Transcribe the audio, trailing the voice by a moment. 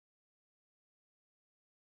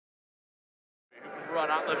run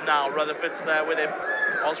at them now. Rutherford's there with him.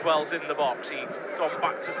 Oswell's in the box. He's gone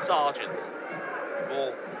back to Sargent.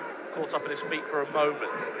 Ball caught up at his feet for a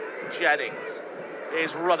moment. Jennings.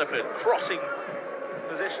 Here's Rutherford crossing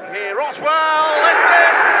position here. Oswell, it's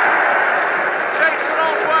in! Jason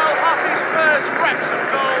Oswell has his first Wrexham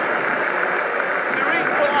goal to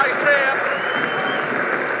equalise here.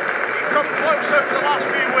 He's come close over the last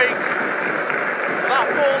few weeks. That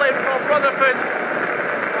ball in from Rutherford,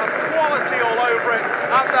 and quality all over it,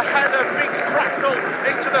 and the header beats Cracknell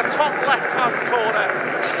into the top left-hand corner.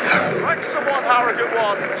 Wrexham 1, Harrogate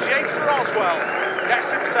 1. Jason Oswell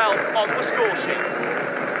gets himself on the score sheet.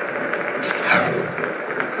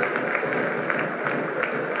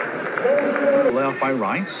 Lay off by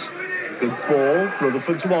Rice. Good ball.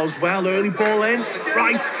 Rutherford to Oswell. Early ball in.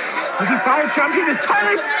 Rice. Has he fouled champion? It's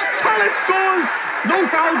Tollett. Tollett scores. No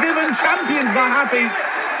foul given. Champions are happy.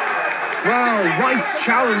 Well, White's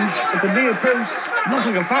challenge at the near post. Not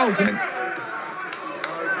like a foul to him.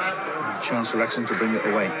 Chance for Wrexham to bring it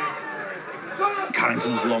away.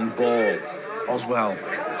 Carrington's long ball. Oswell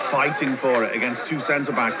fighting for it against two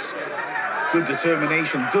centre-backs. Good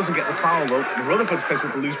determination. Doesn't get the foul though. Rutherford's picks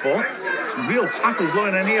up the loose ball. Some real tackles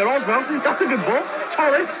going in here. Oswell, that's a good ball.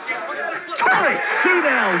 Tollett.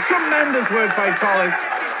 2-0. Tremendous work by Tollett.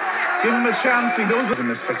 Give him a chance. He knows what's in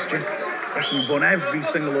this fixture. Wrexham won every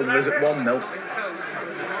single other visit 1-0.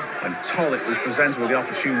 And Tollett was presented with the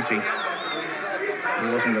opportunity. He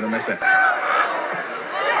wasn't going to miss it.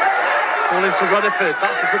 Ball into Rutherford,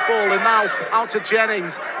 that's a good ball, and now out to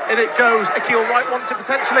Jennings. In it goes, Akil Wright wants it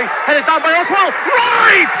potentially, headed down by Oswell.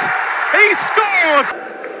 Right! He scored!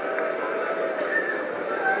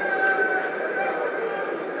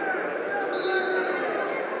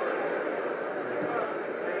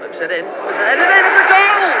 Flips it in, it's a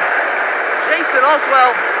goal! Jason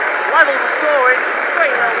Oswell levels the scoring,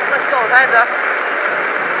 great little flicked-on header.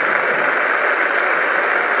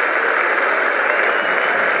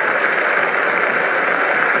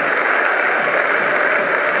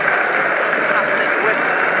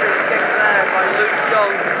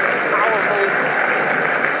 Powerful.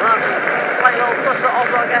 Just slight little touch that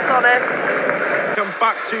Oswell gets on it. Come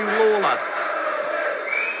back to Lawler.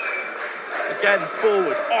 Again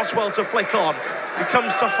forward. Oswell to flick on. He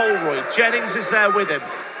comes to Holroyd. Jennings is there with him.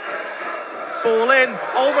 Ball in.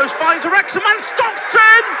 Almost finds Wrexham and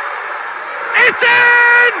Stockton. It's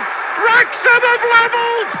in! Wrexham have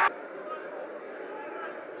levelled!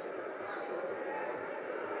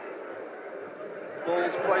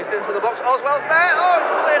 Ball's placed into the box. Oswell's there. Oh,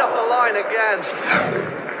 it's cleared off the line again.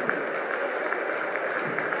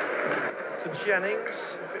 To Jennings.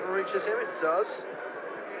 If it reaches him, it does.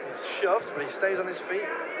 He's shoved, but he stays on his feet.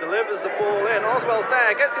 Delivers the ball in. Oswell's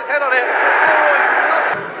there. Gets his head on it.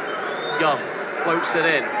 Holroyd. Young floats it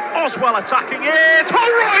in. Oswell attacking it.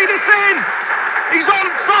 Holroyd is in. He's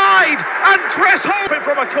onside. And Chris Holroyd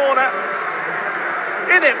from a corner.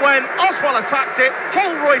 In it went, Oswell attacked it,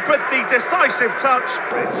 Holroyd with the decisive touch.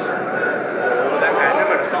 It's with a header,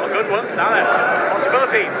 but it's not a good one. Now then,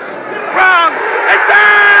 possibilities. Grant, it's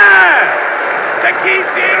there! The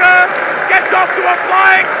Keatsera gets off to a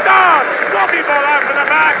flying start. Sloppy ball out from the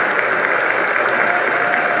back.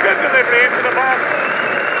 Good delivery into the box.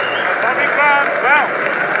 And Bobby Grant, well,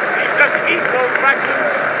 he's just equalled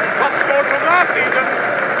Wrexham's top scorer from last season.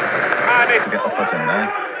 And it's... To get the foot in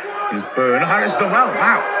there. Here's Byrne. Harris done well.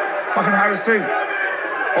 Now, back on Harris too.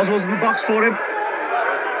 Oswell's in the box for him.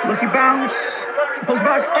 Lucky bounce. Pulls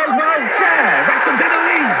back. Oswell. There. Wrexham to the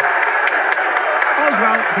lead.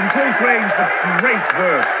 Oswell from close range, but great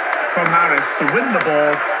work from Harris to win the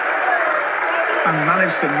ball and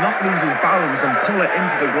manage to not lose his balance and pull it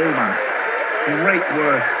into the goal mouth. Great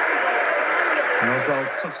work. And Oswell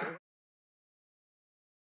tucks it.